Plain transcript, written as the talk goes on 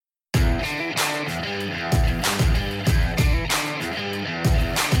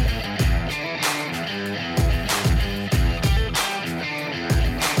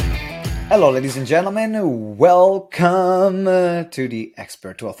Hello, ladies and gentlemen. Welcome to the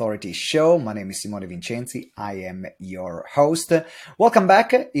Expert to Authority show. My name is Simone Vincenzi. I am your host. Welcome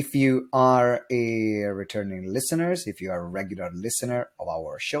back. If you are a returning listener, if you are a regular listener of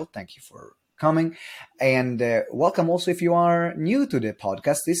our show, thank you for coming. And welcome also if you are new to the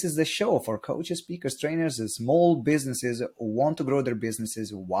podcast. This is the show for coaches, speakers, trainers, and small businesses who want to grow their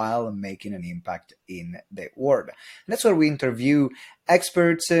businesses while making an impact in the world. And that's where we interview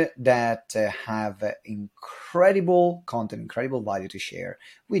experts that have incredible content, incredible value to share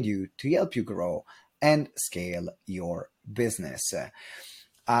with you to help you grow and scale your business.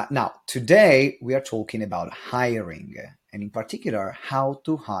 Now, today we are talking about hiring, and in particular, how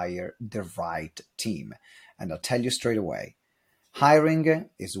to hire the right team. And I'll tell you straight away, hiring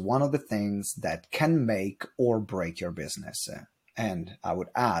is one of the things that can make or break your business. And I would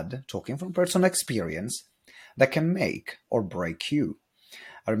add, talking from personal experience, that can make or break you.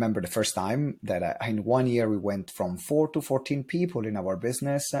 I remember the first time that in 1 year we went from 4 to 14 people in our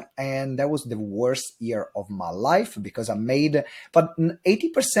business, and that was the worst year of my life because I made but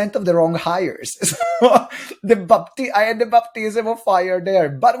 80% of the wrong hires. So I had the baptism of fire there.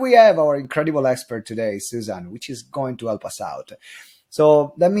 But we have our incredible expert today, Susan, which is going to help us out.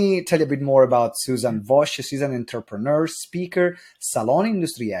 So let me tell you a bit more about Susan Vosch. She's an entrepreneur, speaker, salon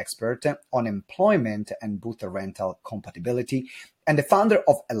industry expert on employment and booth rental compatibility, and the founder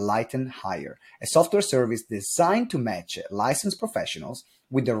of Enlighten Hire, a software service designed to match licensed professionals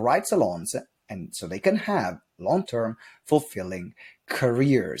with the right salons and so they can have long-term fulfilling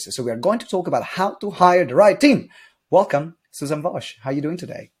careers. So we are going to talk about how to hire the right team. Welcome, Susan Vosch. How are you doing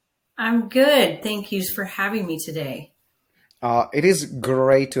today? I'm good. Thank you for having me today. It is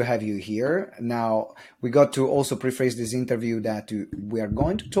great to have you here. Now, we got to also preface this interview that we are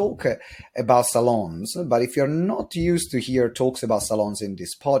going to talk about salons, but if you're not used to hear talks about salons in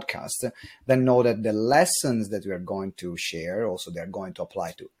this podcast, then know that the lessons that we are going to share, also they're going to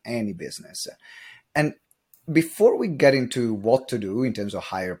apply to any business. And before we get into what to do in terms of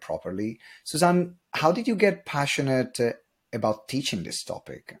hire properly, Suzanne, how did you get passionate about teaching this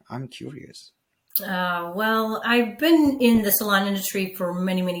topic? I'm curious. Well, I've been in the salon industry for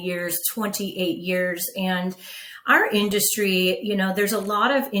many, many years, 28 years. And our industry, there's a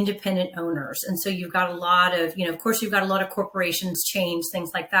lot of independent owners. And so you've got a lot of, of course, you've got a lot of corporations, chains,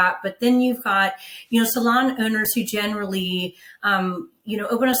 things like that. But then you've got, salon owners who generally,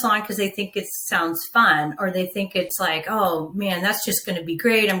 open a salon because they think it sounds fun, or they think it's like, oh man, that's just going to be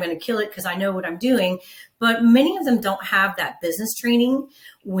great. I'm going to kill it because I know what I'm doing. But many of them don't have that business training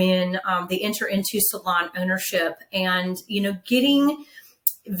when they enter into salon ownership, and, getting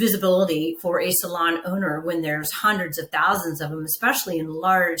visibility for a salon owner when there's hundreds of thousands of them, especially in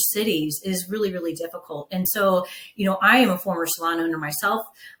large cities, is really, really difficult. And so, I am a former salon owner myself.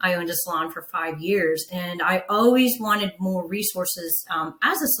 I owned a salon for 5 years, and I always wanted more resources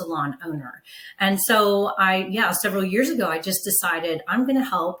as a salon owner. And so several years ago, I just decided I'm going to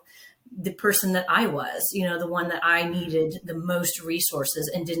help the person that I was, the one that I needed the most resources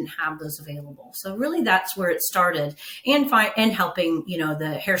and didn't have those available. So really that's where it started, and helping,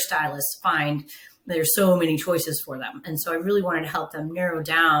 the hairstylists find there's so many choices for them. And so I really wanted to help them narrow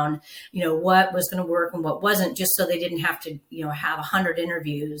down, what was going to work and what wasn't, just so they didn't have to, have 100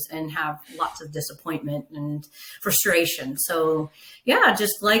 interviews and have lots of disappointment and frustration. So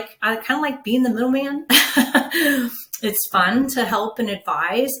I kind of like being the middleman. It's fun to help and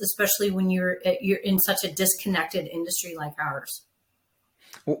advise, especially when you're in such a disconnected industry like ours.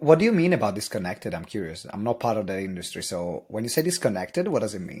 What do you mean about disconnected? I'm curious. I'm not part of that industry. So when you say disconnected, what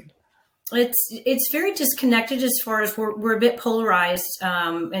does it mean? It's very disconnected as far as we're a bit polarized,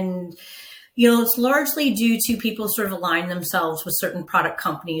 and it's largely due to people sort of align themselves with certain product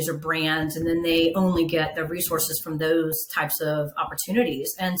companies or brands, and then they only get the resources from those types of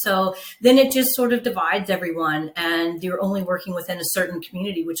opportunities. And so then it just sort of divides everyone, and you're only working within a certain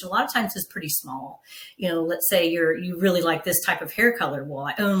community, which a lot of times is pretty small. Let's say you really like this type of hair color. Well,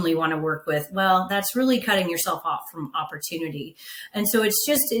 I only want to work with, that's really cutting yourself off from opportunity. And so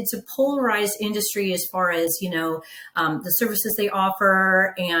it's a polarized industry as far as, the services they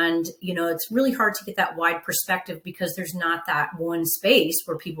offer, and, it's really hard to get that wide perspective because there's not that one space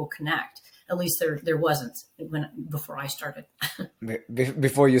where people connect. At least there wasn't before I started.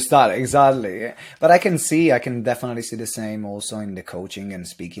 Before you start, exactly. But I can definitely see the same also in the coaching and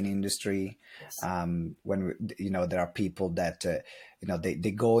speaking industry. Yes. When there are people that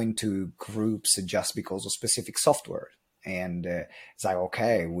they go into groups just because of specific software. And it's like,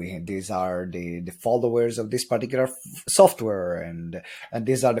 okay, these are the followers of this particular software, and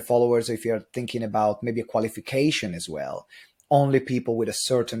these are the followers if you're thinking about maybe a qualification as well. only people with a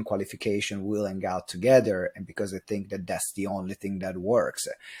certain qualification will hang out together, and because they think that that's the only thing that works.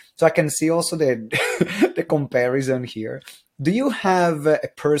 So I can see also the the comparison here. Do you have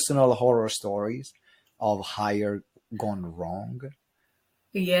personal horror stories of hire gone wrong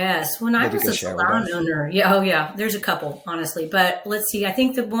Yes, when I that you was can a share with salon us? owner, yeah, oh yeah, there's a couple, honestly. But let's see, I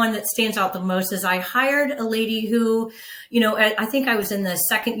think the one that stands out the most is I hired a lady who, I think I was in the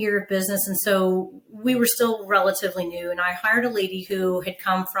second year of business. And so we were still relatively new. And I hired a lady who had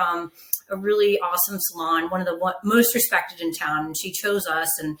come from a really awesome salon, one of the most respected in town. And she chose us.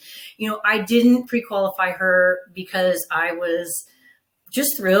 And, I didn't pre qualify her because I was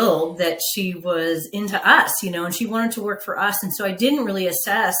just thrilled that she was into us, and she wanted to work for us. And so I didn't really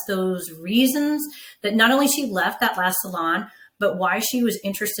assess those reasons that not only she left that last salon, but why she was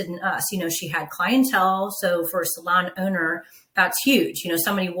interested in us. She had clientele. So for a salon owner, that's huge.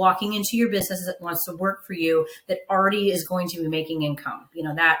 Somebody walking into your business that wants to work for you that already is going to be making income.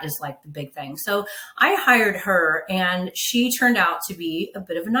 That is like the big thing. So I hired her, and she turned out to be a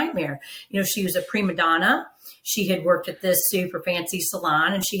bit of a nightmare. She was a prima donna. She had worked at this super fancy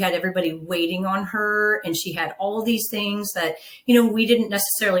salon, and she had everybody waiting on her. And she had all these things that, we didn't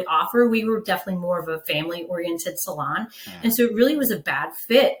necessarily offer. We were definitely more of a family oriented salon. And so it really was a bad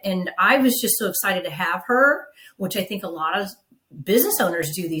fit. And I was just so excited to have her, which I think a lot of business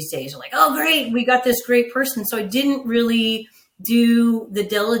owners do these days. They're like, oh, great, we got this great person. So I didn't really do the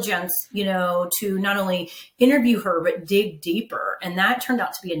diligence, to not only interview her, but dig deeper. And that turned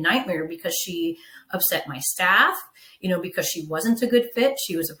out to be a nightmare because she upset my staff, because she wasn't a good fit.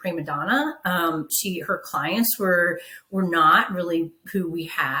 She was a prima donna. Her clients were not really who we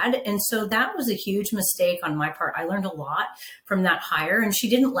had. And so that was a huge mistake on my part. I learned a lot from that hire, and she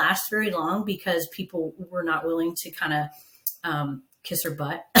didn't last very long because people were not willing to kind of kiss her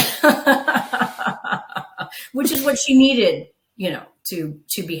butt, which is what she needed,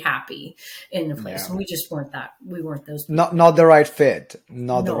 to be happy in the place. Yeah. And we just weren't that. We weren't those people. Not the right fit.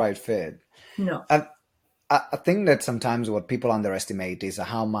 Not the No. right fit. No. And I think that sometimes what people underestimate is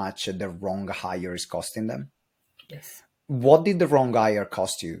how much the wrong hire is costing them. Yes. What did the wrong hire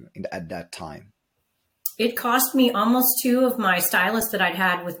cost you at that time? It cost me almost two of my stylists that I'd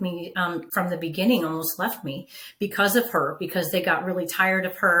had with me from the beginning almost left me because of her, because they got really tired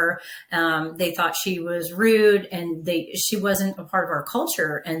of her. They thought she was rude, and she wasn't a part of our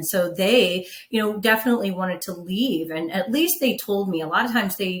culture. And so they, definitely wanted to leave. And at least they told me. A lot of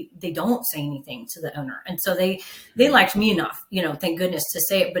times they don't say anything to the owner. And so they liked me enough, thank goodness, to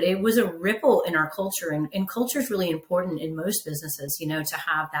say it. But it was a ripple in our culture. And culture is really important in most businesses, to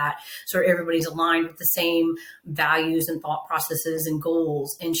have that sort of everybody's aligned with the same values and thought processes and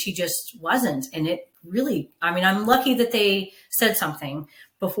goals. And she just wasn't. And it really, I'm lucky that they said something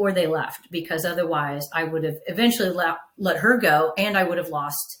before they left, because otherwise I would have eventually let her go, and I would have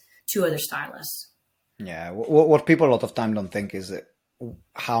lost two other stylists. Yeah. What people a lot of time don't think is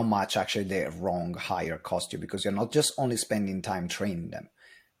how much actually the wrong hire cost you, because you're not just only spending time training them,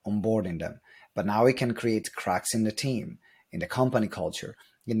 onboarding them, but now it can create cracks in the team, in the company culture,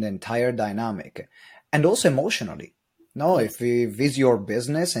 in the entire dynamic. And also emotionally. No, if it is your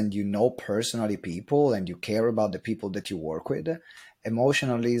business and personally people and you care about the people that you work with,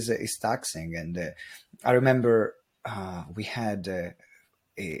 emotionally is taxing. And I remember we hired a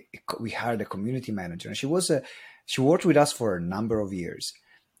community manager, and she worked with us for a number of years.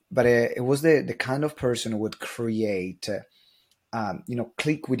 But it was the kind of person who would create,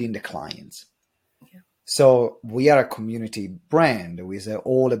 click within the clients. So we are a community brand. We are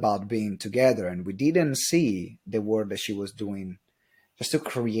all about being together, and we didn't see the work that she was doing just to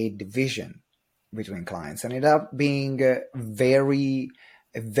create division between clients, and it ended up being a very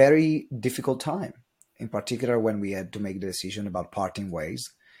difficult time. In particular, when we had to make the decision about parting ways,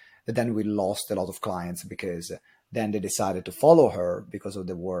 that then we lost a lot of clients because then they decided to follow her because of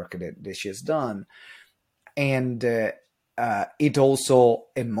the work that she has done, and it also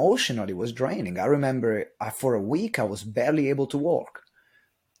emotionally was draining. I remember for a week, I was barely able to walk.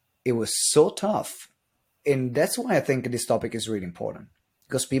 It was so tough. And that's why I think this topic is really important,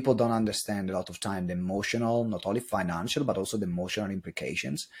 because people don't understand a lot of time the emotional, not only financial, but also the emotional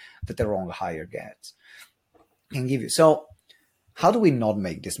implications that the wrong hire gets can give you. So how do we not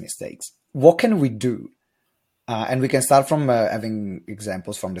make these mistakes? What can we do? And we can start from having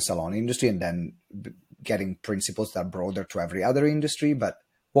examples from the salon industry, and then getting principles that are broader to every other industry. But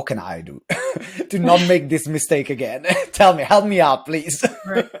what can I do to not make this mistake again? Tell me, help me out, please.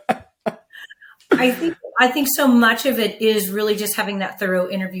 Right. I think so much of it is really just having that thorough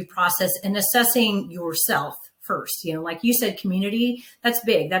interview process and assessing yourself first. Like you said, community, that's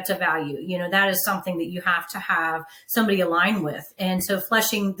big. That's a value. That is something that you have to have somebody align with. And so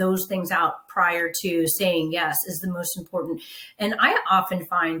fleshing those things out prior to saying yes is the most important. And I often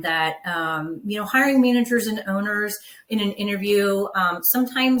find that, hiring managers and owners in an interview,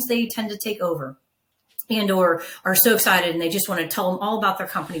 sometimes they tend to take over and or are so excited and they just want to tell them all about their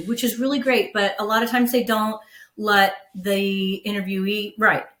company, which is really great. But a lot of times they don't let the interviewee,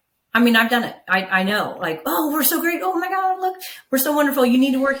 right. I mean, I've done it. I know, like, oh, we're so great. Oh my God, look, we're so wonderful. You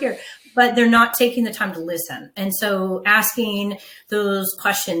need to work here. But they're not taking the time to listen. And so asking those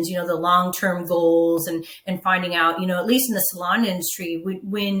questions, the long-term goals and finding out, at least in the salon industry,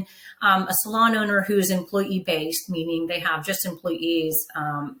 when a salon owner who is employee-based, meaning they have just employees,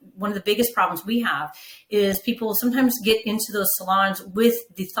 one of the biggest problems we have is people sometimes get into those salons with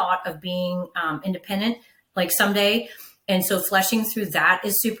the thought of being independent, like someday. And so fleshing through that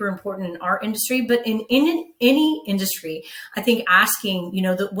is super important in our industry, but in any industry, I think asking,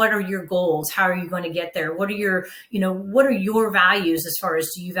 what are your goals? How are you going to get there? What are your values as far as,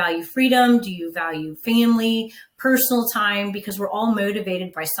 do you value freedom? Do you value family, personal time? Because we're all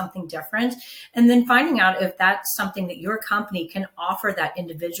motivated by something different. And then finding out if that's something that your company can offer that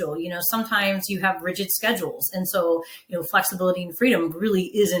individual. Sometimes you have rigid schedules. And so, flexibility and freedom really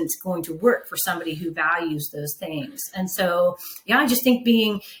isn't going to work for somebody who values those things. And so, I just think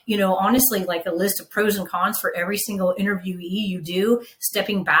being, honestly, like a list of pros and cons for every single interviewee you do,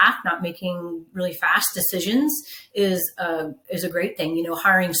 stepping back, not making really fast decisions is a great thing.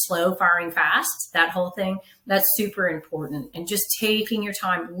 Hiring slow, firing fast, that whole thing. That's super important. And just taking your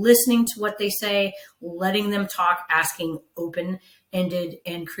time, listening to what they say, letting them talk, asking open-ended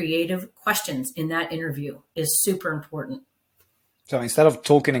and creative questions in that interview is super important. So instead of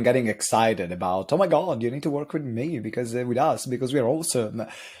talking and getting excited about, oh my God, you need to work with me because with us, because we're awesome,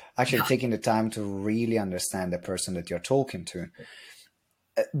 actually taking the time to really understand the person that you're talking to.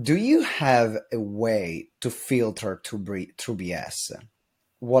 Do you have a way to filter through BS?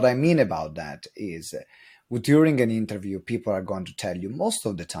 What I mean about that is, during an interview, people are going to tell you most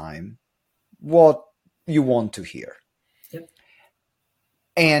of the time what you want to hear. Yep.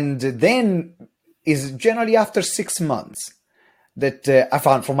 And then is generally after 6 months that I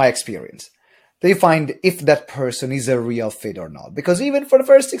found from my experience, they find if that person is a real fit or not. Because even for the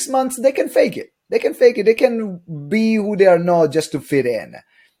first 6 months, they can fake it. They can be who they are not just to fit in.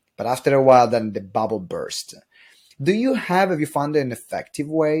 But after a while, then the bubble bursts. Have you found an effective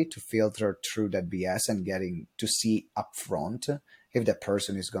way to filter through that BS and getting to see upfront if that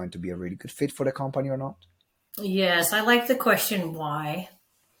person is going to be a really good fit for the company or not? Yes, I like the question, why?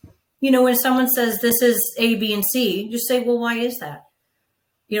 When someone says this is A, B, and C, just say, well, why is that?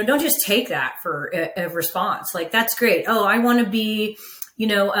 Don't just take that for a response. Like, that's great. Oh, I want to be,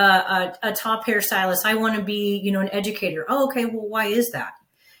 a top hairstylist. I want to be, an educator. Oh, okay. Well, why is that?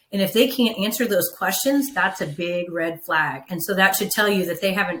 And if they can't answer those questions, that's a big red flag. And so that should tell you that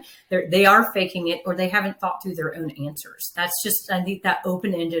they are faking it, or they haven't thought through their own answers. That's just, I think, that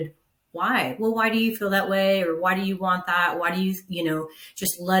open-ended why. Well, why do you feel that way? Or why do you want that? Why do you,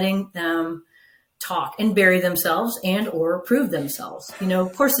 just letting them talk and bury themselves and or prove themselves.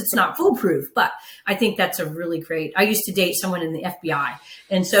 Of course, it's not foolproof, but I think that's a really great. I used to date someone in the FBI.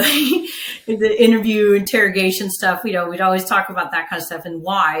 And so the interview interrogation stuff, we'd always talk about that kind of stuff. And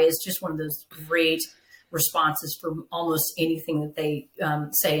why is just one of those great responses for almost anything that they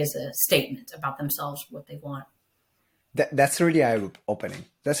say as a statement about themselves, what they want. That's really eye-opening.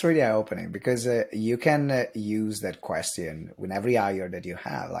 That's really eye-opening because you can use that question with every hire that you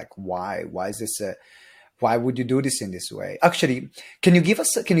have. Like, why? Why is this? Why would you do this in this way? Actually, can you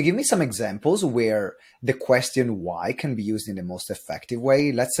give me some examples where the question why can be used in the most effective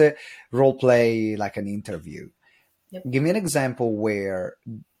way? Let's say role play like an interview. Yep. Give me an example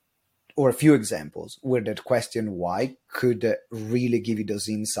or a few examples where that question why could really give you those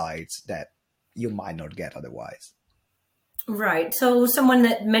insights that you might not get otherwise. Right. So someone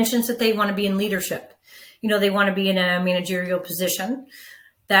that mentions that they want to be in leadership, they want to be in a managerial position.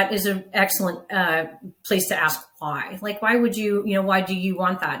 That is an excellent place to ask why. Like, why would you, why do you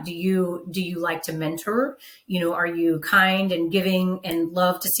want that? Do you like to mentor? Are you kind and giving and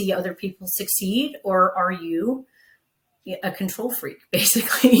love to see other people succeed? Or are you a control freak,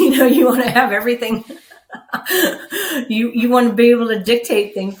 basically? You want to have everything. You want to be able to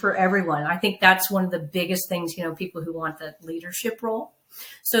dictate things for everyone. I think that's one of the biggest things, people who want the leadership role.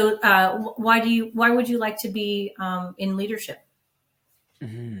 So why would you like to be in leadership?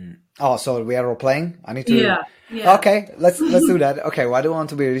 Mm-hmm. Oh, so we are role playing? I need to. Yeah. Okay, let's do that. Okay, why do I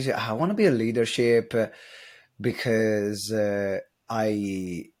want to be a leadership? I want to be a leadership because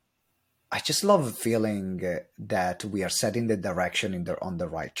I I just love feeling that we are setting the direction on the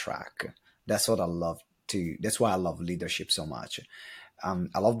right track. That's what I love to. That's why I love leadership so much.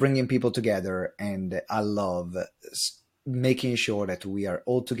 I love bringing people together, and I love making sure that we are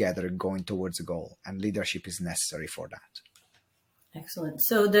all together going towards a goal, and leadership is necessary for that. Excellent.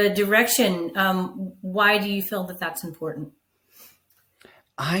 So the direction, why do you feel that that's important?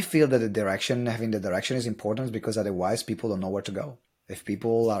 I feel that having the direction is important because otherwise people don't know where to go. If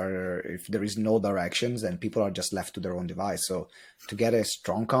there is no directions, then people are just left to their own device. So to get a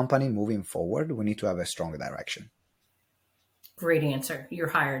strong company moving forward, we need to have a strong direction. Great answer. You're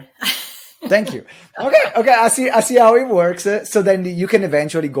hired. Thank you. Okay. I see how it works. So then you can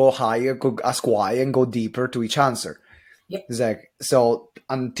eventually go higher, go ask why, and go deeper to each answer. Yep. Exactly. So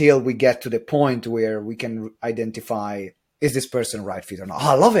until we get to the point where we can identify, is this person right fit or not?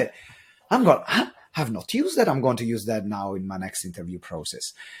 Oh, I love it. I have not used that. I'm going to use that now in my next interview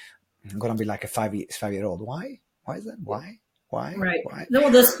process. I'm going to be like a 5-year-old. Why? Why is that? Why? Right. Why? No,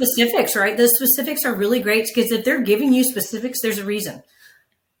 the specifics, right? The specifics are really great because if they're giving you specifics, there's a reason.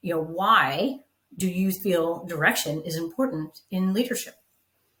 Why do you feel direction is important in leadership?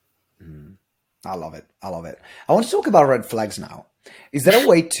 I love it. I want to talk about red flags now. Is there a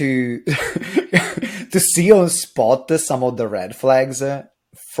way to to see or spot some of the red flags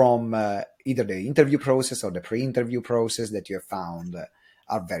from either the interview process or the pre-interview process that you have found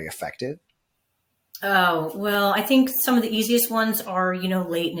are very effective? Oh, well, I think some of the easiest ones are,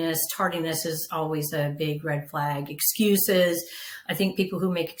 lateness, tardiness is always a big red flag. Excuses. I think people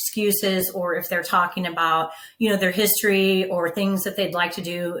who make excuses, or if they're talking about, their history or things that they'd like to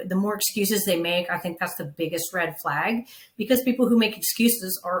do, the more excuses they make, I think that's the biggest red flag, because people who make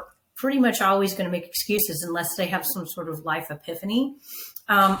excuses are pretty much always going to make excuses unless they have some sort of life epiphany.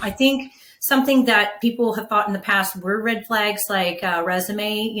 I think something that people have thought in the past were red flags, like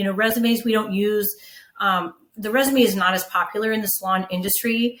resume. Resumes we don't use. The resume is not as popular in the salon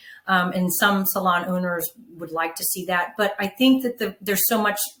industry, and some salon owners would like to see that. But I think that there's so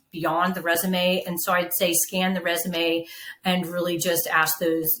much beyond the resume, and so I'd say scan the resume and really just ask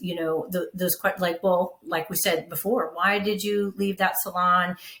those, those questions, like we said before, why did you leave that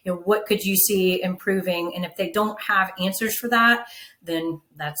salon? What could you see improving? And if they don't have answers for that, then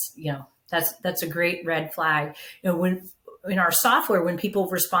that's a great red flag. When in our software, when people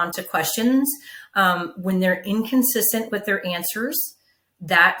respond to questions, when they're inconsistent with their answers,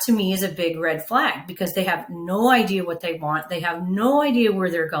 that to me is a big red flag, because they have no idea what they want. They have no idea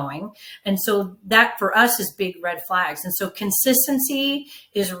where they're going. And so that for us is big red flags. And so consistency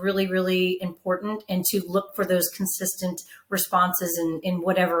is really, really important, and to look for those consistent responses in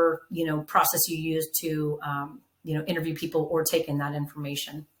whatever, process you use to, interview people or take in that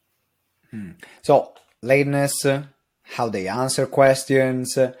information. So lateness, how they answer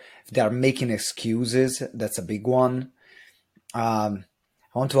questions, if they are making excuses, that's a big one.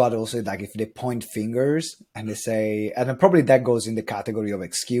 I want to add also, like, if they point fingers and they say, and then probably that goes in the category of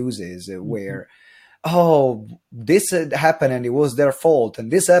excuses where, oh, this happened and it was their fault,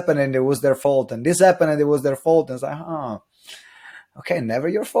 and this happened and it was their fault, and this happened and it was their fault. And it's like, okay, never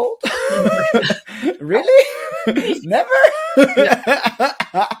your fault? Really? Never?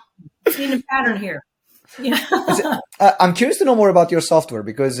 Seen a pattern here. Yeah. I'm curious to know more about your software,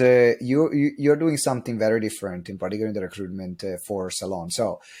 because you're doing something very different, in particular in the recruitment for salon.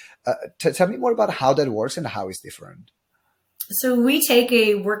 So tell me more about how that works and how it's different. So we take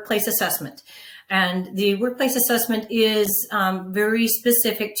a workplace assessment, and the workplace assessment is very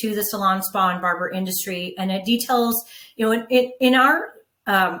specific to the salon, spa, and barber industry. And it details, in our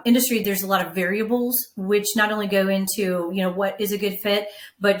industry, there's a lot of variables, which not only go into, what is a good fit,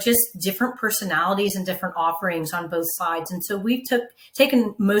 but just different personalities and different offerings on both sides. And so we've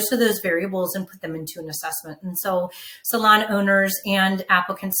taken most of those variables and put them into an assessment. And so salon owners and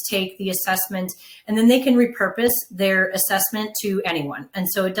applicants take the assessment, and then they can repurpose their assessment to anyone. And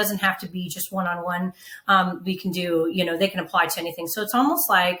so it doesn't have to be just one-on-one. We can do, they can apply to anything. So it's almost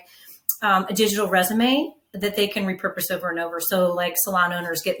like a digital resume that they can repurpose over and over. So like salon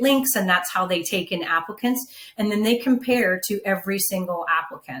owners get links, and that's how they take in applicants, and then they compare to every single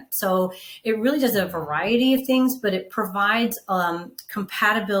applicant. So it really does a variety of things, but it provides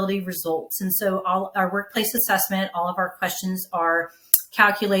compatibility results. And so all our workplace assessment, all of our questions are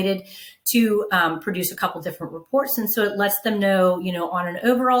calculated to produce a couple different reports. And so it lets them know, on an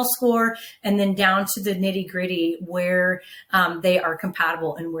overall score, and then down to the nitty gritty where they are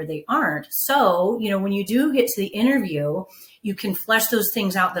compatible and where they aren't. So, when you do get to the interview, you can flesh those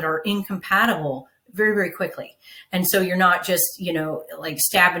things out that are incompatible very, very quickly. And so you're not just, like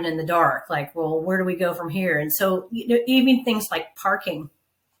stabbing in the dark, like, well, where do we go from here? And so, even things like parking.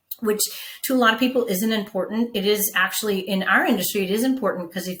 which to a lot of people isn't important. It is actually in our industry, it is important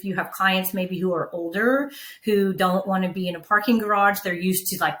because if you have clients maybe who are older, who don't want to be in a parking garage, they're used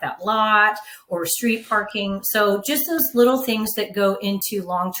to like that lot or street parking. So just those little things that go into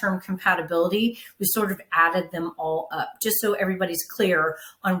long-term compatibility, we sort of added them all up just so everybody's clear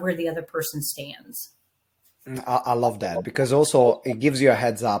on where the other person stands. I love that, because also it gives you a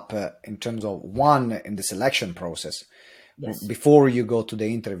heads up in terms of one, in the selection process. Yes. Before you go to the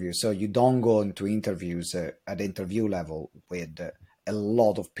interview. So you don't go into interviews at the interview level with a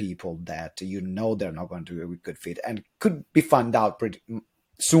lot of people that you know they're not going to be a good fit and could be found out pretty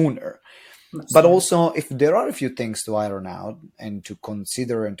sooner. But also, if there are a few things to iron out and to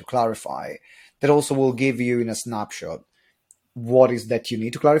consider and to clarify, that also will give you in a snapshot what is that you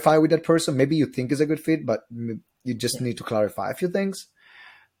need to clarify with that person. Maybe you think is a good fit, but you just need to clarify a few things.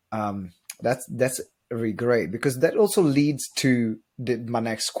 That's really great, because that also leads to my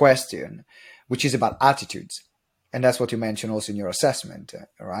next question, which is about attitudes. And that's what you mentioned also in your assessment,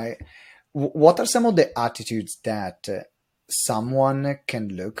 right? What are some of the attitudes that someone can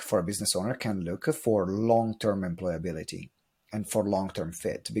look for, a business owner can look for long-term employability and for long-term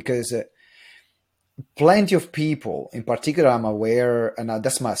fit? Because plenty of people, in particular, I'm aware, and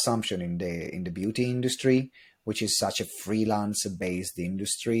that's my assumption in the beauty industry, which is such a freelance-based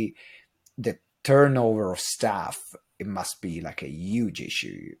industry, the turnover of staff, it must be like a huge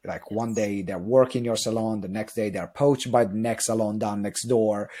issue. Like one day they're working in your salon, the next day they're poached by the next salon down next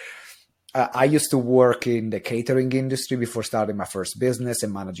door. I used to work in the catering industry before starting my first business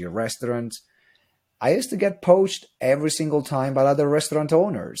and managing restaurants. I used to get poached every single time by other restaurant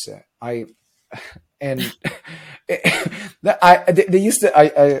owners. This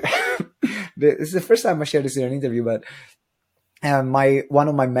is the first time I shared this in an interview, but one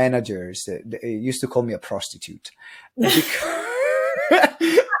of my managers used to call me a prostitute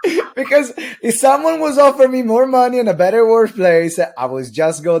because if someone was offering me more money and a better workplace, I would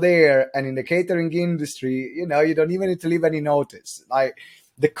just go there. And in the catering industry, you don't even need to leave any notice. Like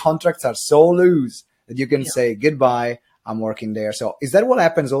the contracts are so loose that you can say goodbye, I'm working there. So is that what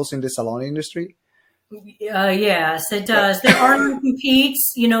happens also in the salon industry? Yes, it does. There are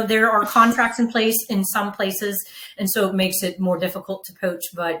non-competes. There are contracts in place in some places, and so it makes it more difficult to poach.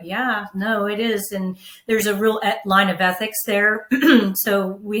 But yeah, no, it is, and there's a real line of ethics there.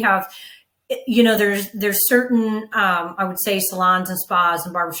 So we have, there's certain, I would say, salons and spas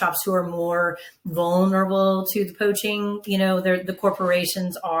and barbershops who are more vulnerable to the poaching. The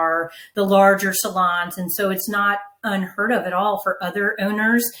corporations are the larger salons, and so it's not unheard of at all for other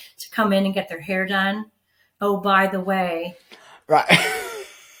owners to come in and get their hair done. Oh, by the way, right.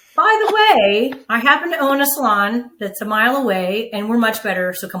 By the way, I happen to own a salon that's a mile away, and we're much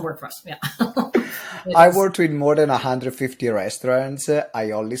better. So come work for us. Yeah. I worked with more than 150 restaurants. I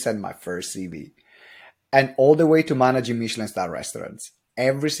only sent my first CV, and all the way to managing Michelin star restaurants.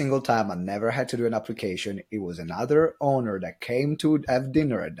 Every single time I never had to do an application. It was another owner that came to have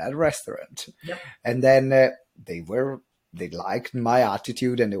dinner at that restaurant. Yep. And then they liked my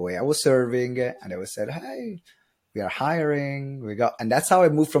attitude and the way I was serving, and they would said, hey, we are hiring. And that's how I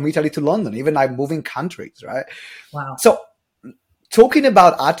moved from Italy to London. Even I'm moving countries, right? Wow. So talking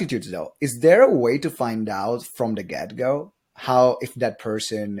about attitudes though, is there a way to find out from the get-go how, if that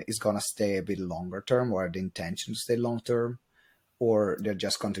person is going to stay a bit longer term, or the intention to stay long term, or they're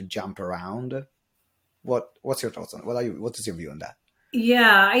just going to jump around? What's your thoughts on it? What is your view on that?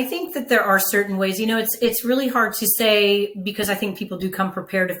 Yeah, I think that there are certain ways. It's really hard to say, because I think people do come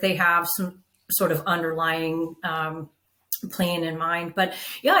prepared if they have some sort of underlying plan in mind. But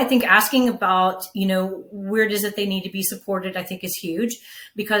yeah, I think asking about, where does it they need to be supported, I think is huge,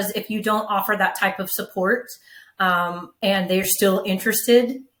 because if you don't offer that type of support and they're still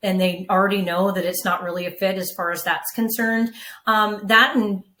interested and they already know that it's not really a fit as far as that's concerned, that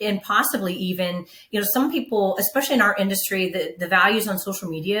and possibly even, some people, especially in our industry, the values on social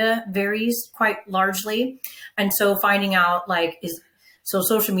media varies quite largely. And so finding out so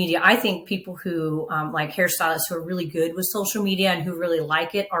social media, I think people who like hairstylists who are really good with social media and who really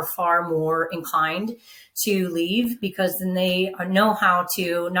like it are far more inclined to leave, because then they know how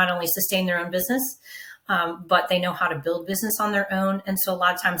to not only sustain their own business, but they know how to build business on their own. And so a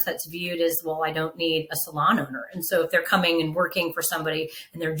lot of times that's viewed as, well, I don't need a salon owner. And so if they're coming and working for somebody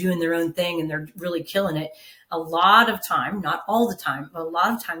and they're doing their own thing and they're really killing it, a lot of time, not all the time, but a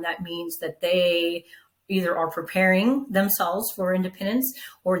lot of time that means that they either are preparing themselves for independence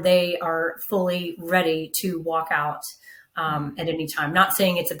or they are fully ready to walk out at any time. Not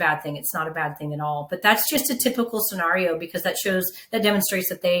saying it's a bad thing. It's not a bad thing at all, but that's just a typical scenario because that demonstrates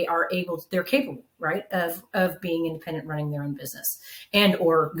that they're capable, right, of being independent, running their own business and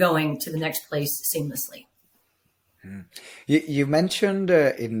or going to the next place seamlessly. You mentioned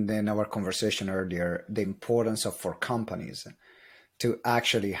in our conversation earlier the importance for companies to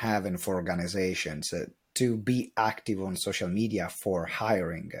actually have and for organizations to be active on social media for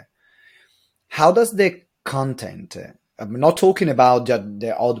hiring. How does the content, I'm not talking about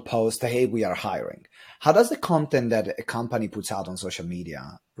the odd post, hey, we are hiring. How does the content that a company puts out on social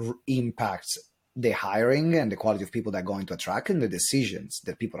media impacts the hiring and the quality of people they're going to attract and the decisions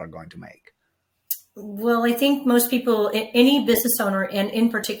that people are going to make? Well, I think most people, any business owner, and in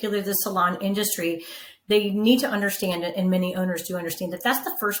particular the salon industry, they need to understand it, and many owners do understand that that's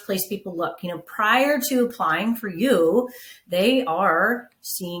the first place people look. Prior to applying for you, they are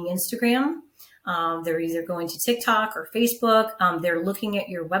seeing Instagram. They're either going to TikTok or Facebook. They're looking at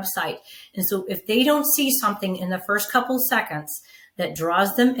your website. And so if they don't see something in the first couple seconds that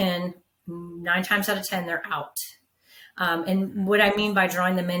draws them in, 9 times out of 10, they're out. And what I mean by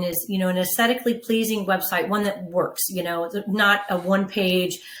drawing them in is, an aesthetically pleasing website, one that works, not a one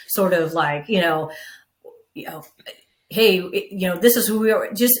page sort of like, hey, this is who we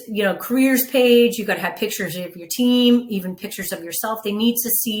are. Just, careers page. You got to have pictures of your team, even pictures of yourself. They need to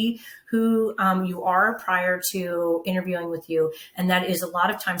see who you are prior to interviewing with you. And that is a lot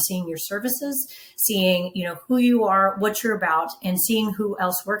of times seeing your services, seeing, who you are, what you're about, and seeing who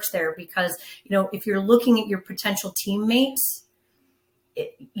else works there. Because, if you're looking at your potential teammates,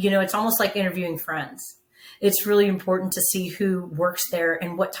 it's almost like interviewing friends. It's really important to see who works there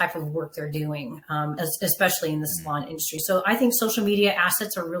and what type of work they're doing, especially in the salon industry. So I think social media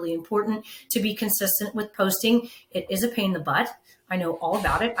assets are really important to be consistent with posting. It is a pain in the butt. I know all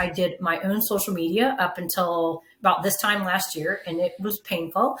about it. I did my own social media up until about this time last year, and it was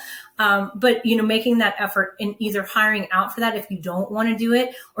painful. But, making that effort in either hiring out for that if you don't want to do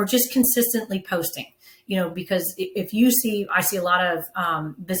it, or just consistently posting. Because I see a lot of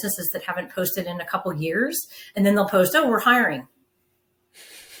businesses that haven't posted in a couple years, and then they'll post, oh, we're hiring.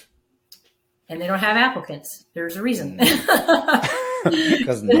 And they don't have applicants. There's a reason.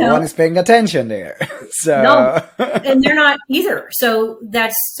 Because no one is paying attention there. So no, and they're not either. So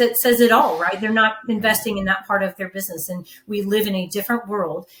that says it all, right? They're not investing in that part of their business. And we live in a different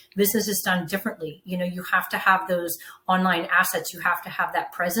world. Business is done differently. You have to have those online assets. You have to have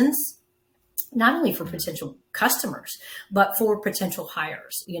that presence, not only for potential customers, but for potential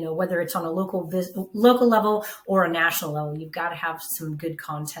hires, whether it's on a local level or a national level. You've got to have some good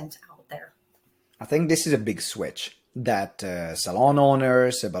content out there. I think this is a big switch that salon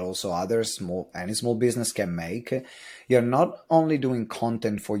owners, but also others, any small business can make. You're not only doing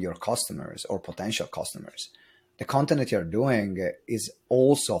content for your customers or potential customers. The content that you're doing is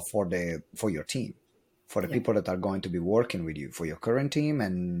also for your team, for the people that are going to be working with you, for your current team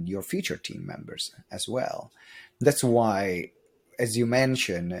and your future team members as well. That's why, as you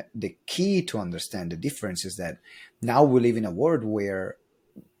mentioned, the key to understand the difference is that now we live in a world where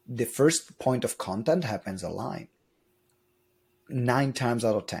the first point of contact happens online. 9 times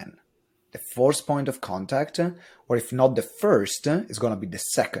out of 10. The first point of contact, or if not the first, is going to be the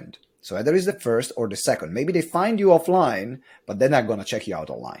second. So either it's the first or the second. Maybe they find you offline, but then they're going to check you out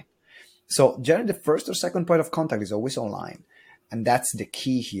online. So generally the first or second point of contact is always online. And that's the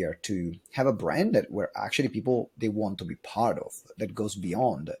key here, to have a brand that where actually people, they want to be part of, that goes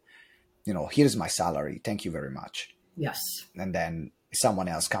beyond, here's my salary. Thank you very much. Yes. And then someone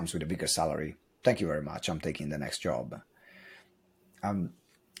else comes with a bigger salary. Thank you very much. I'm taking the next job.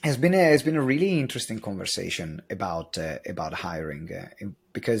 It's been a really interesting conversation about hiring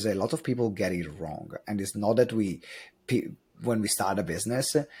because a lot of people get it wrong, and it's not that when we start a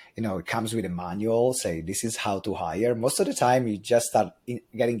business, it comes with a manual, say this is how to hire. Most of the time, you just start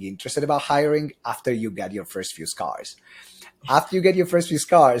getting interested about hiring after you get your first few scars. After you get your first few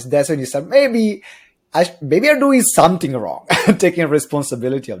scars, that's when you start maybe I'm doing something wrong, taking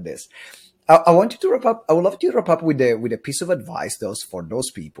responsibility of this. I want you to wrap up. I would love you to wrap up with a piece of advice, for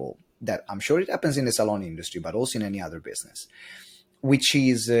those people that I'm sure it happens in the salon industry, but also in any other business, which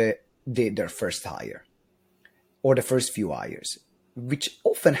is their first hire or the first few hires, which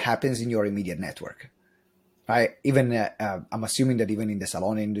often happens in your immediate network. Right? Even I'm assuming that even in the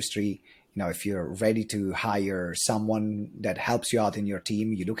salon industry, if you're ready to hire someone that helps you out in your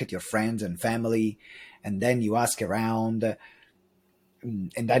team, you look at your friends and family, and then you ask around.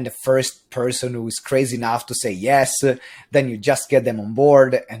 and then the first person who is crazy enough to say yes, then you just get them on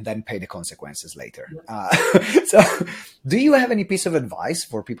board and then pay the consequences later. So do you have any piece of advice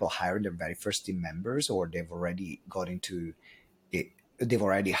for people hiring their very first team members, or they've already got into it, they've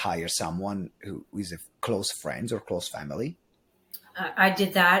already hired someone who is a close friend or close family? I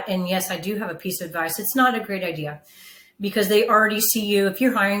did that. And yes, I do have a piece of advice. It's not a great idea because they already see you. If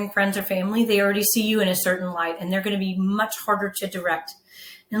you're hiring friends or family, they already see you in a certain light, and they're going to be much harder to direct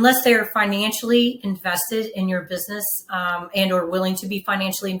unless they are financially invested in your business and or willing to be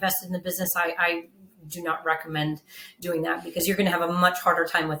financially invested in the business. I do not recommend doing that because you're going to have a much harder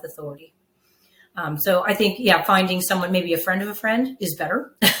time with authority. So I think, finding someone, maybe a friend of a friend, is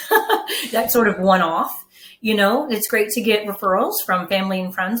better. That's sort of one-off. It's great to get referrals from family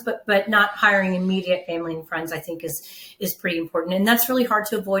and friends, but not hiring immediate family and friends, I think is pretty important. And that's really hard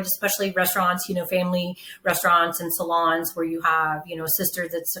to avoid, especially restaurants, family restaurants and salons where you have, a sister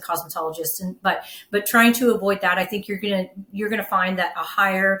that's a cosmetologist. But trying to avoid that, I think you're going to find that a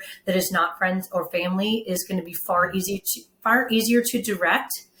hire that is not friends or family is going to be far easier to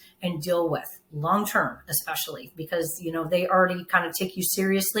direct and deal with long term, especially because they already kind of take you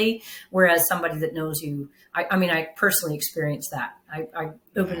seriously, whereas somebody that knows you, I personally experienced that. I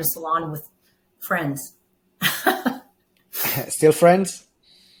opened a salon with friends. Still friends?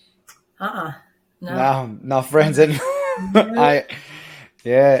 No, not friends anymore.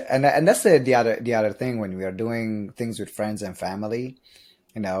 And that's the other thing when we are doing things with friends and family.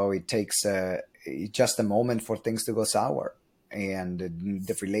 It takes just a moment for things to go sour. And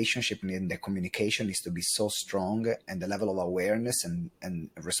the relationship and the communication needs to be so strong, and the level of awareness and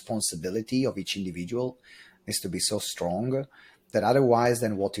responsibility of each individual needs to be so strong that otherwise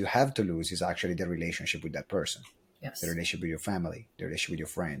then what you have to lose is actually the relationship with that person. Yes. The relationship with your family, the relationship with your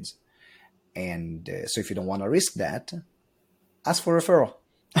friends. And so if you don't want to risk that, ask for referral.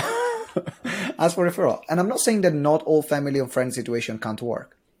 Ask for referral. And I'm not saying that not all family and friend situation can't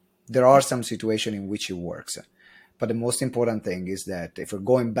work. There are some situations in which it works. But the most important thing is that if we're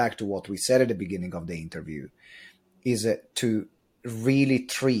going back to what we said at the beginning of the interview, is to really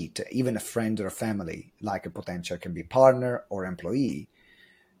treat even a friend or a family like a potential can be partner or employee,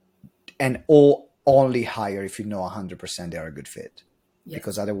 and only hire if you know 100% they are a good fit. Yes.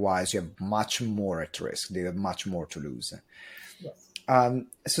 Because otherwise you have much more at risk. They have much more to lose. Yes.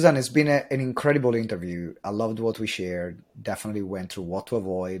 Suzanne, it's been an incredible interview. I loved what we shared. Definitely went through what to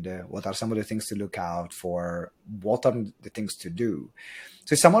avoid, what are some of the things to look out for, what are the things to do.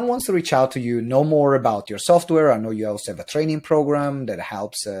 So if someone wants to reach out to you, know more about your software. I know you also have a training program that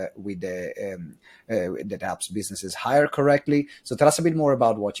helps that helps businesses hire correctly. So tell us a bit more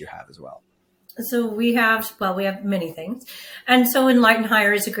about what you have as well. So we have many things. And so Enlighten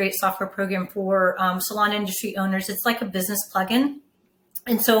Hire is a great software program for salon industry owners. It's like a business plugin.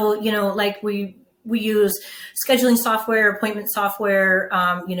 And so, like we use scheduling software, appointment software,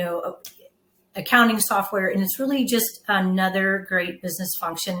 accounting software, and it's really just another great business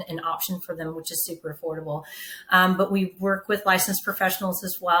function and option for them, which is super affordable. But we work with licensed professionals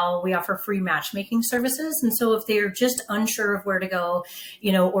as well. We offer free matchmaking services. And so if they're just unsure of where to go,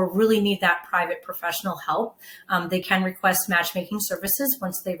 or really need that private professional help, they can request matchmaking services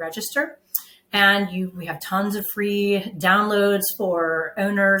once they register. And we have tons of free downloads for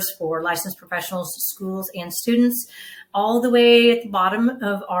owners, for licensed professionals, schools, and students. All the way at the bottom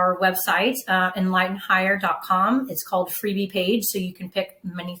of our website, enlightenhire.com. It's called freebie page, so you can pick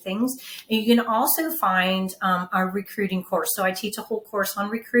many things. And you can also find our recruiting course. So I teach a whole course on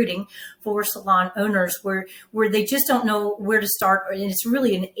recruiting for salon owners where they just don't know where to start. And it's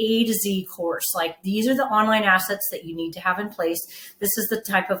really an A to Z course. Like, these are the online assets that you need to have in place. This is the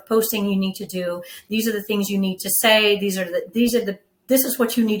type of posting you need to do. These are the things you need to say. This is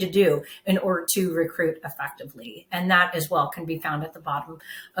what you need to do in order to recruit effectively. And that as well can be found at the bottom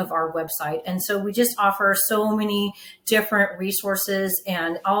of our website. And so we just offer so many different resources,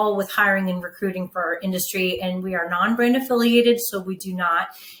 and all with hiring and recruiting for our industry. And we are non-brand affiliated, so we do not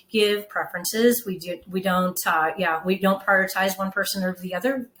give preferences. We don't prioritize one person over the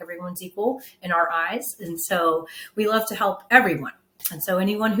other. Everyone's equal in our eyes. And so we love to help everyone. And so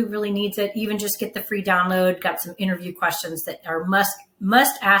anyone who really needs it, even just get the free download, got some interview questions that are must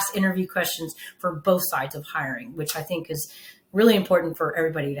ask interview questions for both sides of hiring, which I think is really important for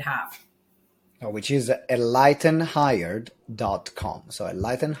everybody to have. Which is enlightenhired.com. So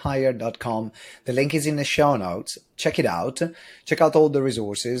enlightenhired.com. The link is in the show notes. Check it out. Check out all the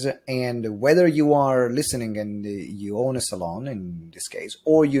resources. And whether you are listening and you own a salon in this case,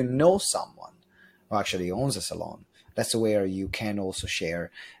 or you know someone who actually owns a salon, that's where you can also share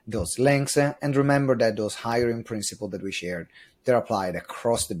those links. And remember that those hiring principles that we shared, they're applied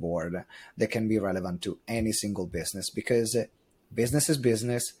across the board. They can be relevant to any single business, because business is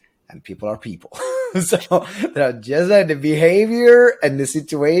business and people are people. So they're just like the behavior and the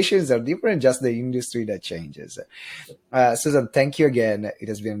situations are different, just the industry that changes. Susan, thank you again. It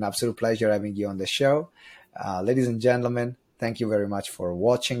has been an absolute pleasure having you on the show. Ladies and gentlemen, thank you very much for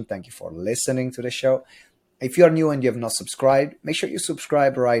watching. Thank you for listening to the show. If you are new and you have not subscribed, make sure you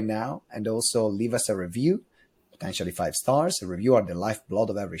subscribe right now, and also leave us a review, potentially 5 stars. A review are the lifeblood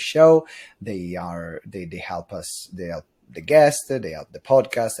of every show. They help us. They help the guest, they help the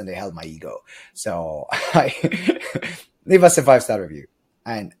podcast, and they help my ego. So leave us a 5-star review.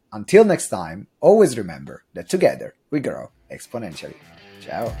 And until next time, always remember that together we grow exponentially.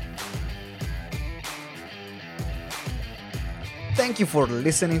 Ciao. Thank you for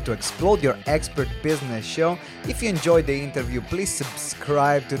listening to Explode Your Expert Business Show. If you enjoyed the interview, please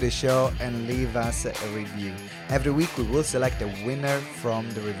subscribe to the show and leave us a review. Every week we will select a winner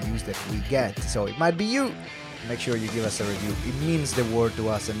from the reviews that we get. So it might be you. Make sure you give us a review. It means the world to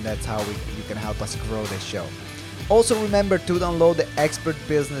us, and that's how you can help us grow the show. Also remember to download the Expert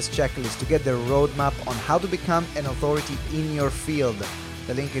Business Checklist to get the roadmap on how to become an authority in your field.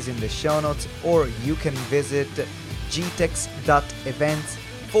 The link is in the show notes, or you can visit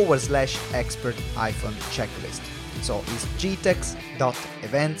gtex.events/expert-checklist. So it's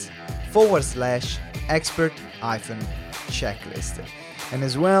gtex.events/expert-checklist. And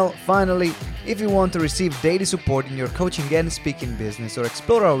as well, finally, if you want to receive daily support in your coaching and speaking business, or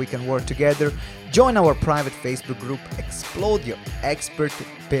explore how we can work together, join our private Facebook group, Explode Your Expert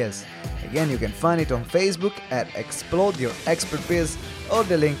Biz. Again, you can find it on Facebook at Explode Your Expert Biz, or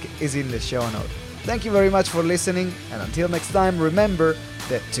the link is in the show note. Thank you very much for listening, and until next time, remember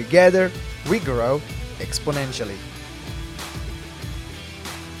that together we grow exponentially.